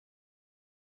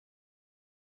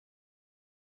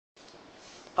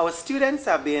Our students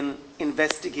have been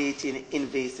investigating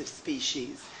invasive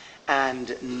species,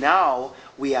 and now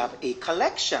we have a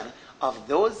collection of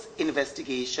those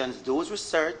investigations, those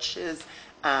researches,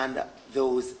 and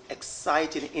those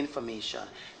exciting information.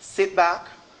 Sit back,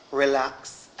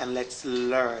 relax, and let's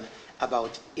learn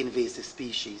about invasive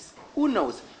species. Who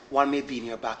knows, one may be in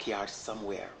your backyard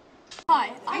somewhere.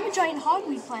 Hi, I'm a giant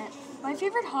hogweed plant. My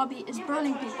favorite hobby is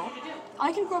burning people.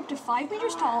 I can grow up to 5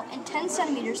 meters tall and 10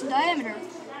 centimeters in diameter.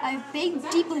 I have big,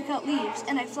 deeply cut leaves,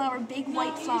 and I flower big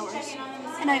white flowers.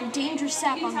 And I have dangerous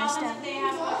sap on my stem.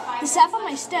 The sap on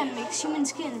my stem makes human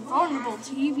skin vulnerable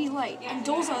to UV light and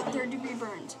doles out third-degree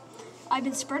burns. I've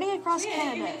been spreading across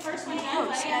Canada coast,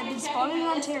 and I've been spotted in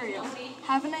Ontario.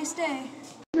 Have a nice day.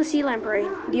 The sea lamprey,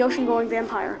 the ocean-going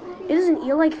vampire. It is an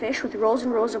eel-like fish with rows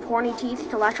and rows of horny teeth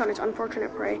to latch on its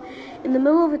unfortunate prey. In the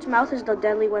middle of its mouth is the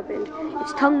deadly weapon.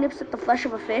 Its tongue nips at the flesh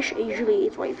of a fish, it usually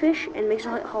eats whitefish, and makes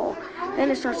a hole.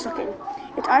 Then it starts sucking.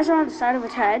 Its eyes are on the side of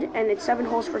its head, and its 7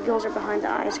 holes for gills are behind the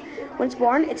eyes. When it's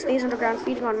born, it stays underground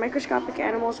feeding on microscopic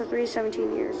animals for 3 to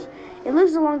 17 years. It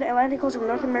lives along the Atlantic coast of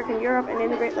North America and Europe and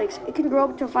in the Great Lakes. It can grow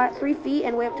up to 3 feet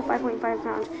and weigh up to 5.5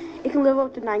 pounds. It can live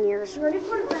up to 9 years.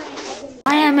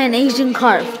 I am an Asian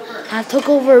carp. I took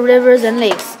over rivers and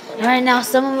lakes. And right now,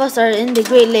 some of us are in the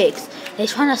Great Lakes. They're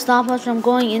trying to stop us from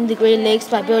going in the Great Lakes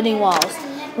by building walls.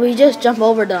 We just jump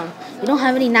over them. We don't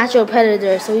have any natural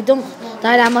predators, so we don't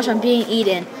die that much from being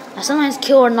eaten. I sometimes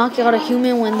kill or knock out a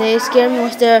human when they scare me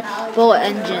with their boat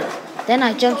engine. Then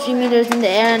I jump 3 meters in the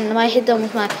air and I hit them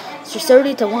with my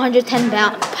 30 to 110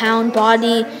 pound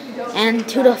body and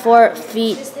 2 to 4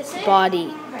 feet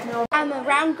body. I'm a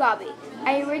round gobby.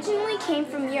 I originally came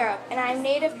from Europe, and I'm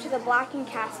native to the Black and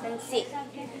Caspian Sea.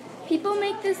 People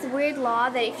make this weird law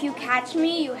that if you catch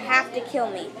me, you have to kill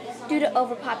me, due to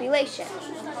overpopulation.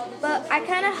 But I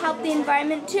kind of help the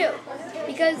environment too,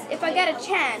 because if I get a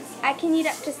chance, I can eat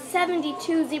up to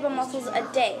 72 zebra mussels a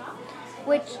day,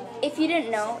 which, if you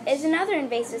didn't know, is another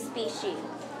invasive species.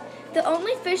 The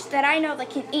only fish that I know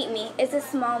that can eat me is a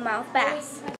smallmouth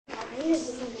bass.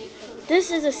 This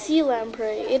is a sea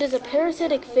lamprey. It is a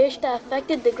parasitic fish that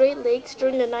affected the Great Lakes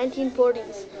during the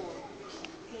 1940s.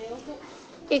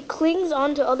 It clings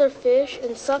onto other fish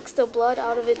and sucks the blood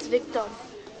out of its victim.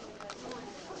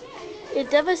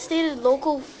 It devastated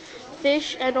local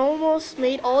fish and almost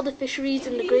made all the fisheries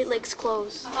in the Great Lakes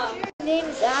close. My name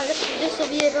is Alex. This will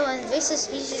be an invasive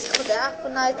species called the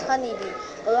Africanized honeybee.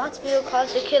 A lot of people call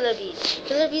it the killer bee.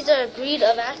 Killer bees are a breed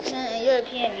of African and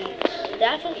European bee. The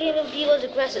African bee was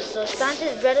aggressive, so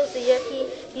scientists bred with the European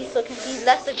bee so it can be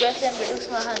less aggressive and produce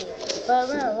more honey. But I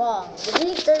went wrong. The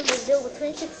breeding started in Brazil with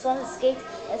 26 swarms escaped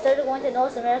and started going to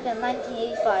North America in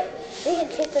 1985. They can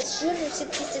chase at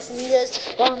 366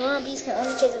 meters, while normal bees can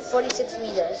only chase at 46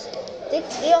 meters.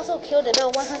 They also killed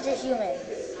about 100 humans.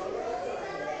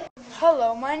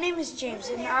 Hello, my name is James,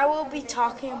 and I will be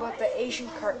talking about the Asian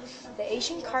carp. The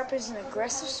Asian carp is an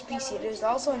aggressive species. It is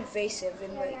also invasive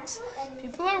in lakes.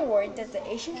 People are worried that the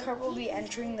Asian carp will be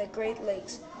entering the Great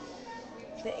Lakes.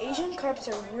 The Asian carps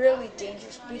are really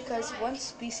dangerous because one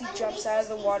species jumps out of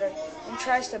the water and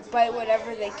tries to bite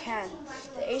whatever they can.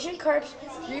 The Asian carps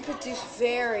reproduce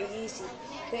very easy.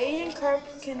 The Asian carp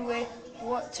can weigh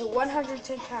to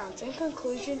 110 pounds. In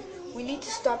conclusion, we need to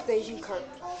stop the Asian carp.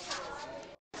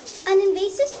 An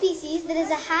invasive species that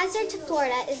is a hazard to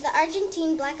Florida is the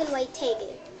Argentine black and white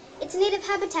tegu. Its native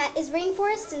habitat is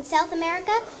rainforests in South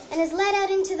America and is let out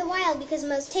into the wild because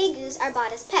most tegus are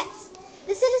bought as pets.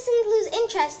 The citizens lose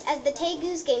interest as the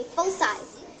tegus gain full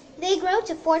size. They grow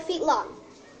to 4 feet long.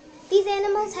 These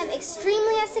animals have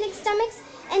extremely acidic stomachs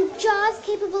and jaws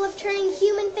capable of turning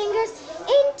human fingers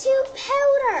into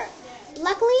powder.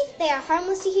 Luckily, they are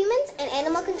harmless to humans and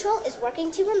animal control is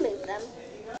working to remove them.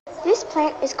 This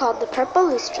plant is called the purple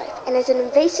loosestrife and is an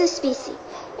invasive species.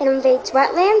 It invades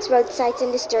wetlands, roadsides,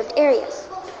 and disturbed areas.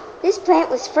 This plant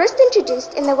was first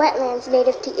introduced in the wetlands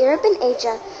native to Europe and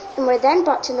Asia and were then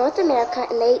brought to North America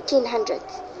in the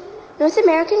 1800s. North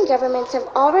American governments have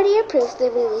already approved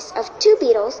the release of 2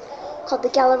 beetles called the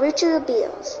Gallarutula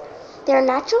beetles. They are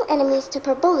natural enemies to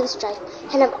purple loosestrife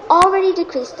and have already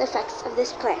decreased the effects of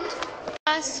this plant.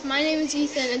 My name is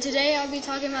Ethan, and today I'll be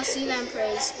talking about sea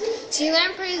lampreys. Sea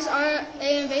lampreys are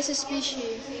an invasive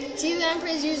species. Sea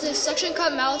lampreys use a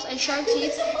suction-cut mouth and sharp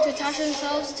teeth to attach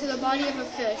themselves to the body of a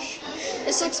fish.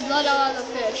 It sucks blood out of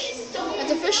the fish. If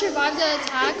the fish survive the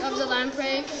attack of the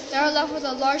lamprey, they are left with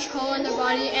a large hole in their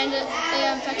body and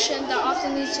an infection that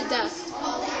often leads to death.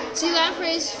 Sea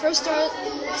lampreys first start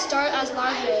as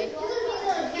larvae.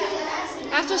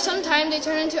 After some time, they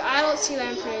turn into adult sea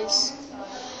lampreys.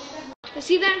 The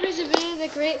sea lampreys invaded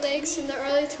the Great Lakes in the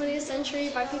early 20th century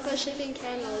by people shipping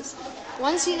canvas.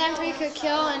 One sea lamprey could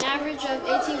kill an average of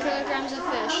 18 kilograms of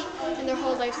fish in their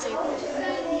whole life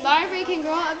cycle. Larvae can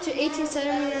grow up to 18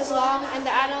 centimeters long, and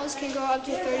the adults can grow up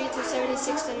to 30 to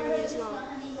 76 centimeters long.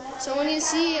 So when you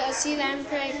see a sea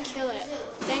lamprey, kill it.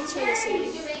 Thanks for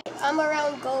listening. I'm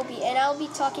around Gobi, and I'll be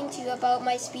talking to you about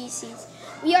my species.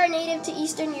 We are native to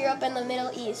Eastern Europe and the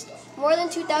Middle East. More than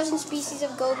 2,000 species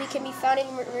of goby can be found in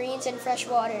marines and fresh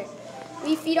water.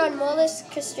 We feed on mollusks,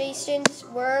 crustaceans,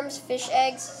 worms, fish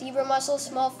eggs, zebra mussels,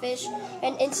 small fish,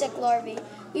 and insect larvae.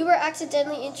 We were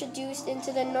accidentally introduced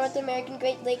into the North American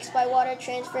Great Lakes by water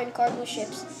transfer and cargo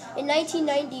ships. In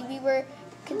 1990, we were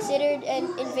considered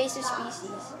an invasive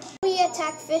species. We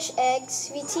attack fish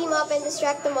eggs. We team up and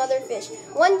distract the mother fish.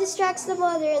 One distracts the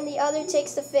mother and the other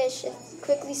takes the fish and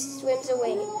quickly swims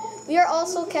away. We are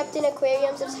also kept in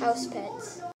aquariums as house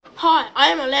pets. Hi, I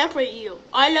am a lamprey eel.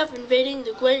 I love invading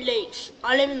the Great Lakes.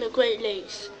 I live in the Great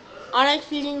Lakes. I like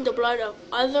feeding the blood of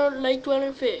other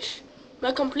lake-dwelling fish.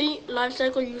 My complete life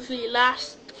cycle usually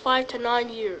lasts 5 to 9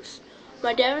 years.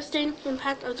 My devastating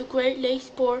impact of the Great Lakes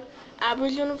bore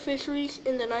Aboriginal fisheries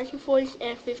in the 1940s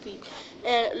and 50s,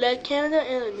 and led Canada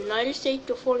and the United States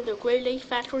to form the Great Lakes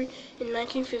Factory in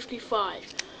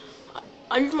 1955.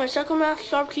 I use my sucker mouth,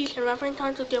 sharp teeth, and wrapping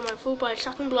tongue to get my food by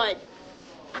sucking blood.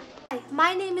 Hi,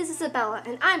 my name is Isabella,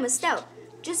 and I'm a stoat.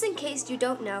 Just in case you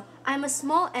don't know, I'm a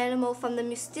small animal from the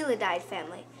Mustelidae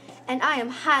family, and I am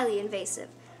highly invasive.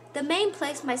 The main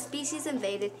place my species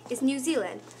invaded is New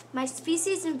Zealand. My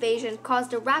species invasion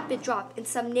caused a rapid drop in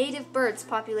some native birds'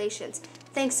 populations,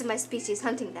 thanks to my species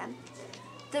hunting them.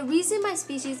 The reason my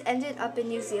species ended up in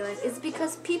New Zealand is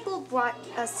because people brought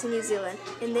us to New Zealand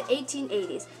in the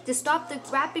 1880s to stop the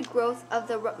rapid growth of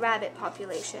the rabbit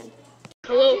population.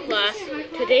 Hello class,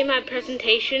 today my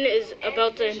presentation is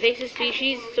about the invasive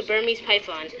species, the Burmese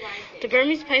python. The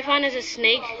Burmese python is a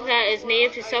snake that is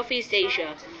native to Southeast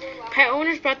Asia. Pet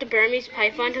owners brought the Burmese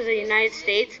python to the United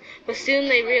States, but soon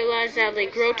they realized that they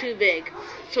grow too big.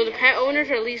 So the pet owners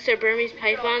released their Burmese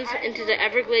pythons into the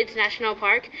Everglades National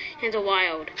Park in the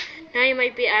wild. Now you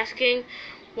might be asking,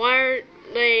 why are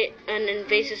they an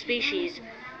invasive species?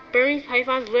 Burmese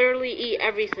pythons literally eat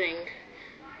everything.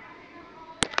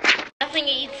 Nothing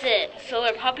eats it, so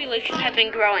their populations have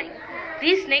been growing.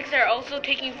 These snakes are also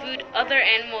taking food other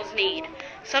animals need.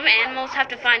 Some animals have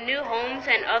to find new homes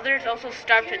and others also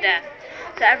starve to death.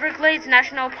 The Everglades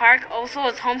National Park also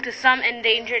is home to some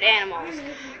endangered animals,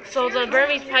 so the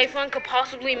Burmese python could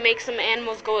possibly make some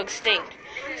animals go extinct.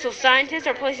 So scientists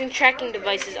are placing tracking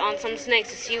devices on some snakes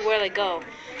to see where they go.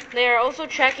 They are also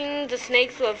tracking the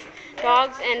snakes with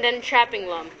dogs and then trapping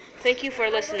them. Thank you for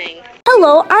listening.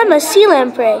 Hello, I'm a sea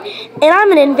lamprey, and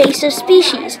I'm an invasive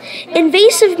species.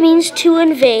 Invasive means to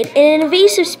invade, and an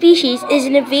invasive species is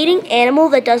an invading animal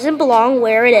that doesn't belong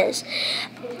where it is.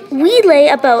 We lay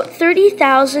about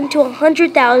 30,000 to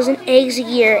 100,000 eggs a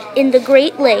year in the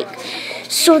Great Lake,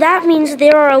 so that means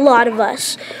there are a lot of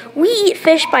us. We eat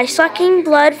fish by sucking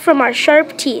blood from our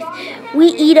sharp teeth. We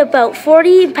eat about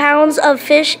 40 pounds of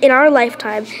fish in our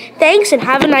lifetime. Thanks and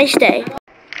have a nice day.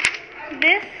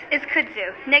 This is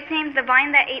kudzu, nicknamed the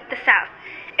vine that ate the South.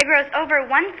 It grows over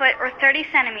 1 foot or 30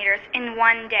 centimeters in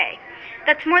one day.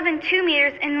 That's more than 2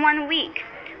 meters in 1 week.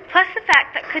 Plus the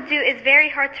fact that kudzu is very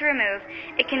hard to remove,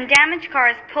 it can damage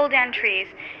cars, pull down trees,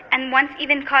 and once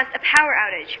even caused a power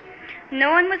outage.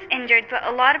 No one was injured, but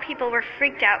a lot of people were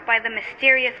freaked out by the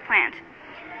mysterious plant.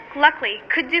 Luckily,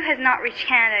 kudzu has not reached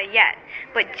Canada yet,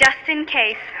 but just in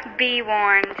case, be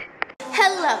warned.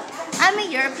 Hello, I'm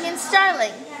a European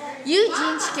starling.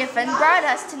 Eugene Skiffin brought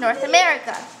us to North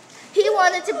America. He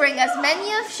wanted to bring as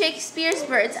many of Shakespeare's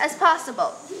birds as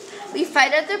possible. We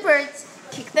fight other birds,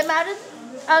 kick them out of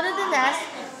the nest,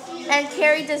 and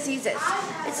carry diseases.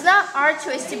 It's not our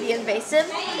choice to be invasive,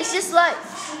 it's just life.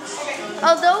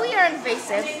 Although we are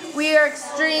invasive, we are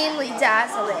extremely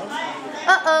dazzling.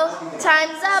 Uh-oh,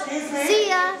 time's up. See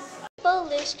ya!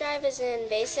 Purple loosestrife is an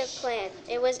invasive plant.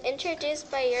 It was introduced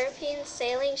by European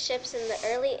sailing ships in the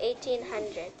early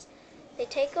 1800s. They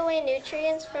take away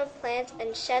nutrients from plants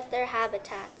and shed their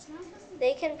habitats.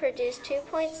 They can produce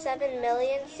 2.7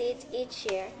 million seeds each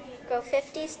year, grow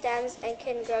 50 stems, and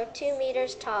can grow 2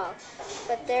 meters tall.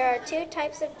 But there are 2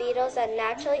 types of beetles that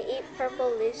naturally eat purple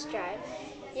loosestrife.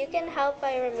 You can help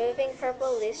by removing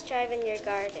purple loosestrife in your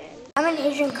garden. I'm an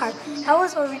Asian carp. I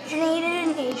was originated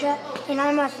in Asia, and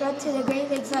I'm a threat to the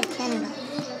Great Lakes of Canada.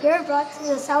 We are brought to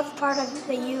the south part of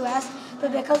the U.S.,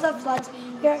 but because of floods,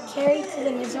 we are carried to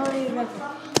the Missouri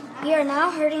River. We are now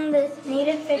hurting the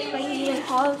native fish by eating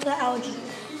all of the algae.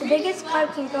 The biggest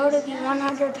carp can grow to be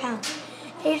 100 pounds.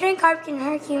 Asian carp can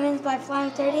hurt humans by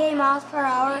flying 38 miles per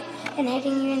hour and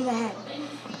hitting you in the head.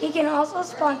 It can also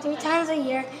spawn 3 times a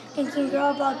year and can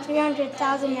grow about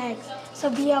 300,000 eggs,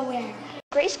 so be aware.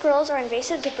 Gray squirrels are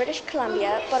invasive to British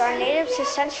Columbia, but are native to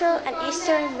Central and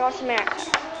Eastern North America.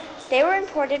 They were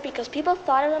imported because people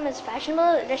thought of them as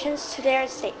fashionable additions to their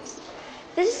estates.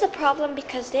 This is a problem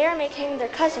because they are making their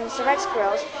cousins, the red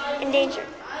squirrels, endangered.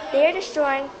 They are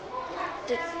destroying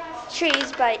the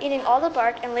trees by eating all the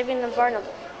bark and leaving them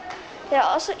vulnerable. They are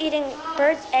also eating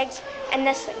birds' eggs and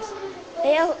nestlings.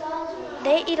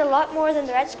 They eat a lot more than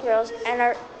the red squirrels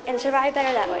and survive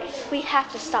better that way. We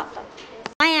have to stop them.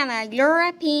 I am a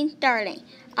European starling.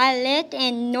 I lived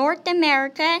in North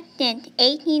America since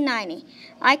 1890.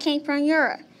 I came from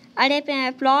Europe. I live in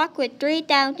a flock with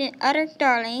 3,000 other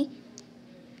starlings.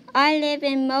 I live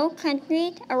in most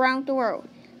countries around the world.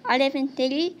 I live in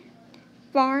cities,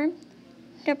 farms,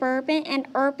 suburban and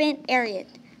urban areas.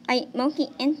 I eat mostly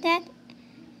insects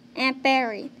and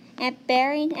berries and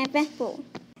vegetables.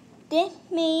 This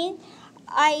means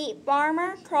I eat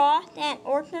farmer, cross, and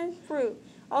orchard fruit.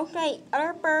 Also, I eat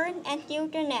other birds and steal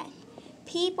their nests.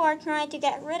 People are trying to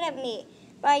get rid of me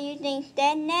by using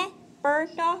dead nets, bird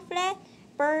softness,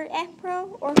 bird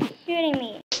expro, or shooting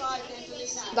me.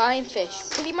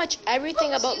 Lionfish. Pretty much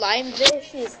everything about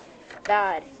lionfish is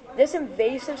bad. This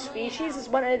invasive species is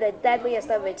one of the deadliest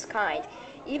of its kind.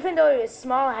 Even though it is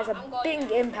small, it has a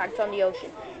big impact on the ocean.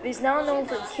 It is now known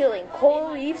for killing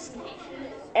coral reefs,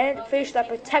 and fish that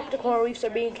protect the coral reefs are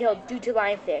being killed due to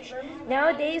lionfish.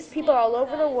 Nowadays, people all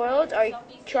over the world are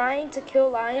trying to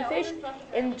kill lionfish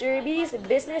in derbies,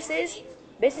 businesses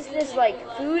like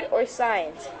food or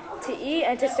science, to eat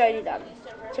and to study them,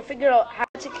 to figure out how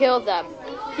to kill them.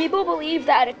 People believe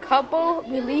that a couple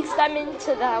released them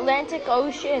into the Atlantic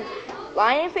Ocean.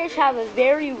 Lionfish have a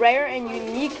very rare and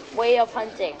unique way of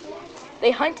hunting.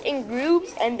 They hunt in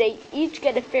groups and they each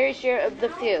get a fair share of the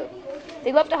food.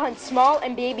 They love to hunt small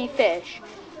and baby fish.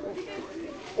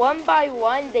 One by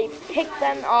one, they pick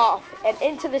them off, and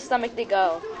into the stomach they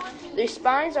go. Their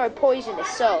spines are poisonous,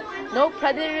 so no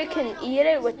predator can eat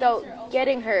it without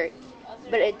getting hurt.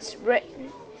 But it's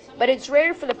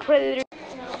rare for the predator.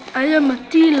 I am a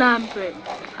sea lamprey.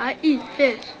 I eat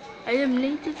fish. I am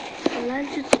native to the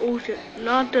Atlantic Ocean,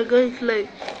 not the Great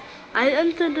Lakes. I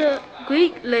entered the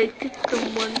Great Lake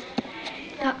system when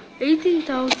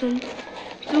 18,000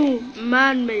 through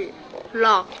man-made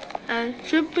locks and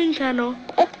shipping channel.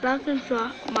 Black and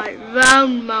shot, my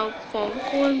round mouth from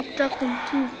horn stuck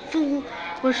into full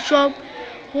with sharp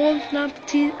horn snap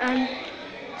teeth and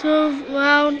serve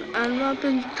round and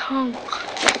rotten tongue.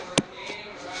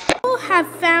 People have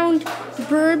found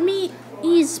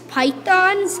Burmese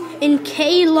pythons in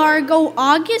Key Largo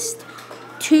August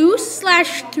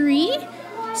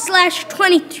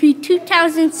 2/3/23,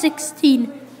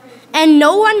 2016, and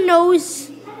no one knows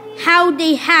how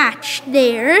they hatch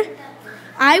there.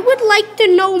 I would like to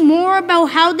know more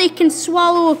about how they can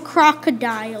swallow a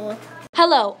crocodile.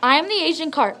 Hello, I am the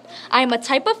Asian carp. I am a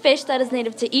type of fish that is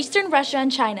native to eastern Russia and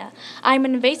China. I am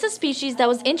an invasive species that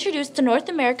was introduced to North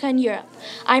America and Europe.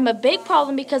 I am a big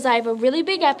problem because I have a really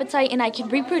big appetite and I can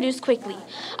reproduce quickly.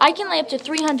 I can lay up to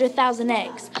 300,000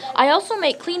 eggs. I also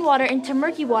make clean water into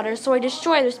murky water, so I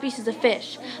destroy other species of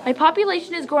fish. My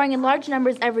population is growing in large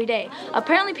numbers every day.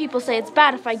 Apparently people say it's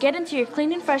bad if I get into your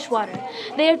clean and fresh water.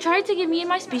 They have tried to give me and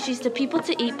my species to people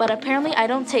to eat, but apparently I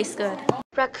don't taste good.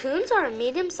 Raccoons are a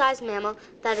medium-sized mammal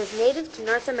that is native to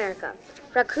North America.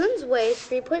 Raccoons weigh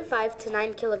 3.5 to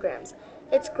 9 kilograms.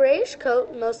 Its grayish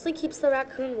coat mostly keeps the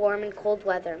raccoon warm in cold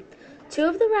weather. Two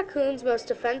of the raccoon's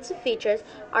most offensive features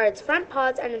are its front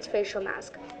paws and its facial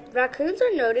mask. Raccoons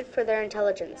are noted for their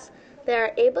intelligence. They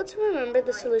are able to remember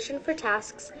the solution for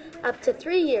tasks up to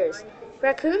 3 years.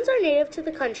 Raccoons are native to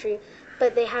the country,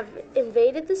 but they have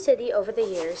invaded the city over the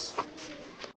years.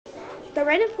 The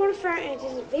red imported ferret is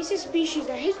an invasive species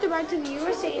that hitched a ride to the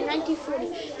USA in 1940.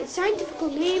 Its scientific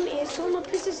name is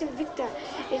Sonopistus invicta.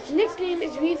 Its nickname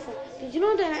is reefer. Did you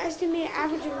know that an estimated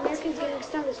average of Americans getting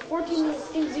stung is 14 million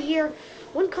stings a year?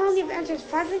 One colony of ants has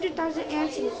 500,000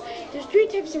 ant seeds. There's 3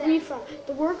 types of reefer: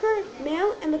 the worker,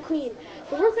 male, and the queen.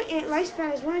 The worker ant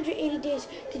lifespan is 180 days.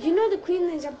 Did you know the queen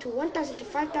lays up to 1,000 to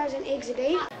 5,000 eggs a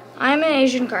day? I'm an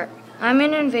Asian carp. I'm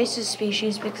an invasive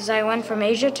species because I went from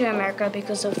Asia to America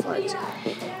because of floods.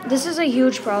 This is a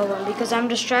huge problem because I'm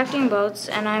distracting boats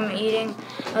and I'm eating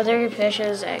other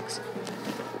fish's eggs.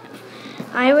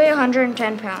 I weigh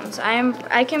 110 pounds.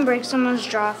 I can break someone's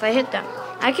jaw if I hit them.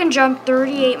 I can jump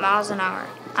 38 miles an hour.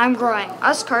 I'm growing.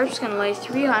 Us carps can lay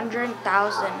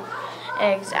 300,000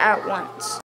 eggs at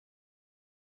once.